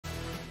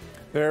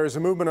There's a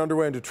movement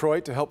underway in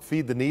Detroit to help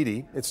feed the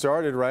needy. It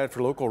started right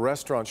after local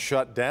restaurants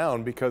shut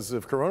down because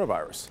of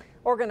coronavirus.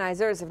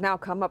 Organizers have now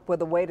come up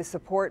with a way to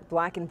support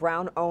Black and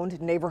Brown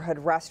owned neighborhood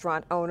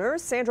restaurant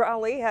owners. Sandra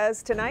Ali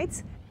has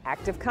tonight's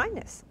Act of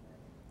Kindness.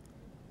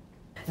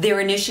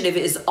 Their initiative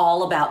is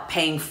all about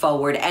paying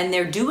forward, and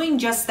they're doing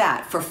just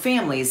that for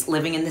families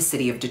living in the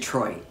city of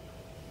Detroit.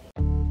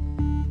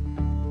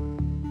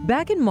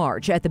 Back in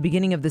March, at the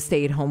beginning of the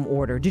stay-at-home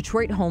order,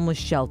 Detroit Homeless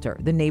Shelter,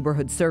 the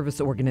neighborhood service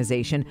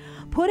organization,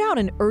 put out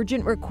an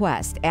urgent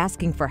request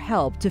asking for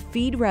help to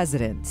feed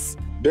residents.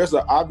 There's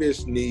an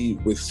obvious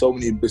need with so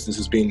many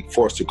businesses being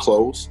forced to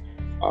close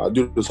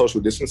due to social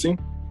distancing.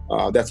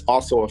 That's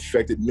also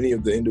affected many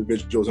of the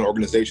individuals and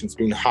organizations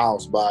being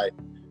housed by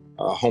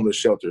homeless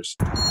shelters.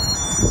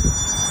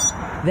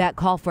 That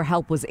call for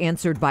help was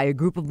answered by a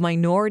group of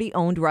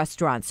minority-owned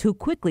restaurants who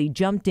quickly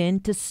jumped in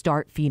to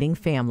start feeding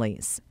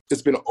families.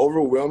 It's been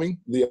overwhelming,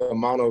 the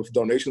amount of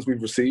donations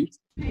we've received.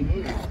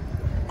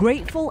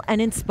 Grateful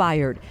and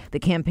inspired, the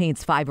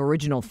campaign's 5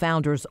 original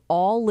founders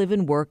all live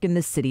and work in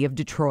the city of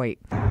Detroit.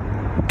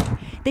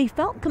 They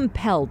felt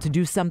compelled to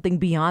do something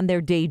beyond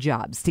their day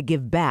jobs to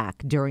give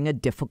back during a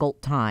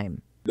difficult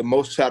time. The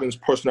most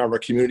challenged portion of our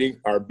community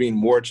are being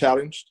more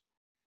challenged,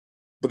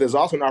 but there's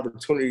also an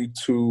opportunity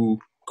to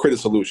create a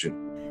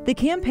solution. The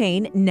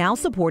campaign now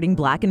supporting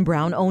Black and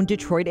Brown owned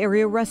Detroit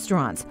area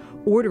restaurants,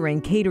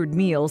 ordering catered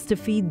meals to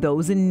feed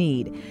those in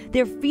need.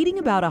 They're feeding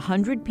about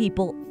 100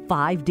 people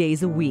 5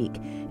 days a week.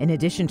 In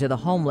addition to the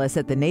homeless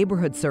at the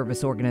neighborhood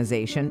service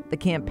organization, the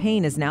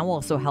campaign is now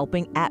also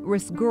helping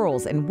at-risk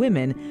girls and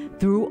women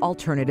through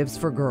Alternatives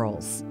for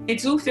Girls. They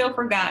do feel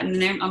forgotten,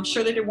 and I'm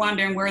sure that they're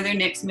wondering where their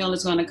next meal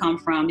is going to come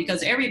from,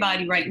 because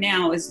everybody right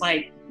now is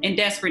like in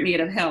desperate need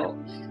of help.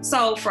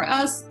 So for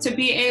us to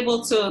be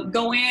able to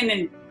go in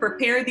and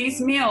prepare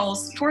these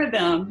meals for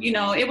them, you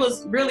know, it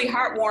was really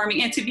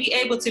heartwarming, and to be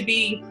able to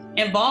be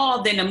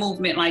involved in a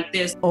movement like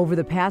this. Over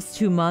the past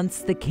 2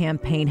 months, the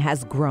campaign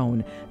has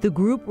grown. The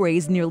group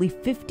raised nearly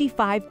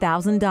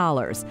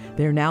 $55,000.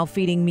 They're now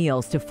feeding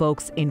meals to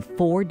folks in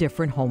 4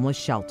 different homeless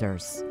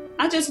shelters.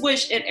 I just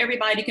wish that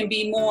everybody can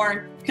be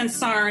more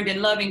concerned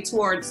and loving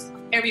towards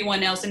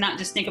everyone else and not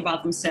just think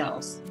about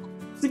themselves.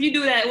 So if you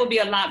do that, it will be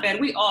a lot better.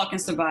 We all can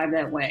survive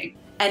that way.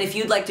 And if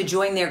you'd like to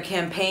join their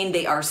campaign,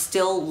 they are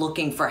still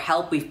looking for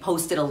help. We've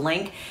posted a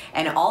link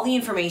and all the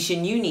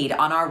information you need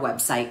on our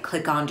website,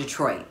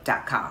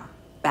 clickondetroit.com.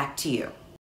 Back to you.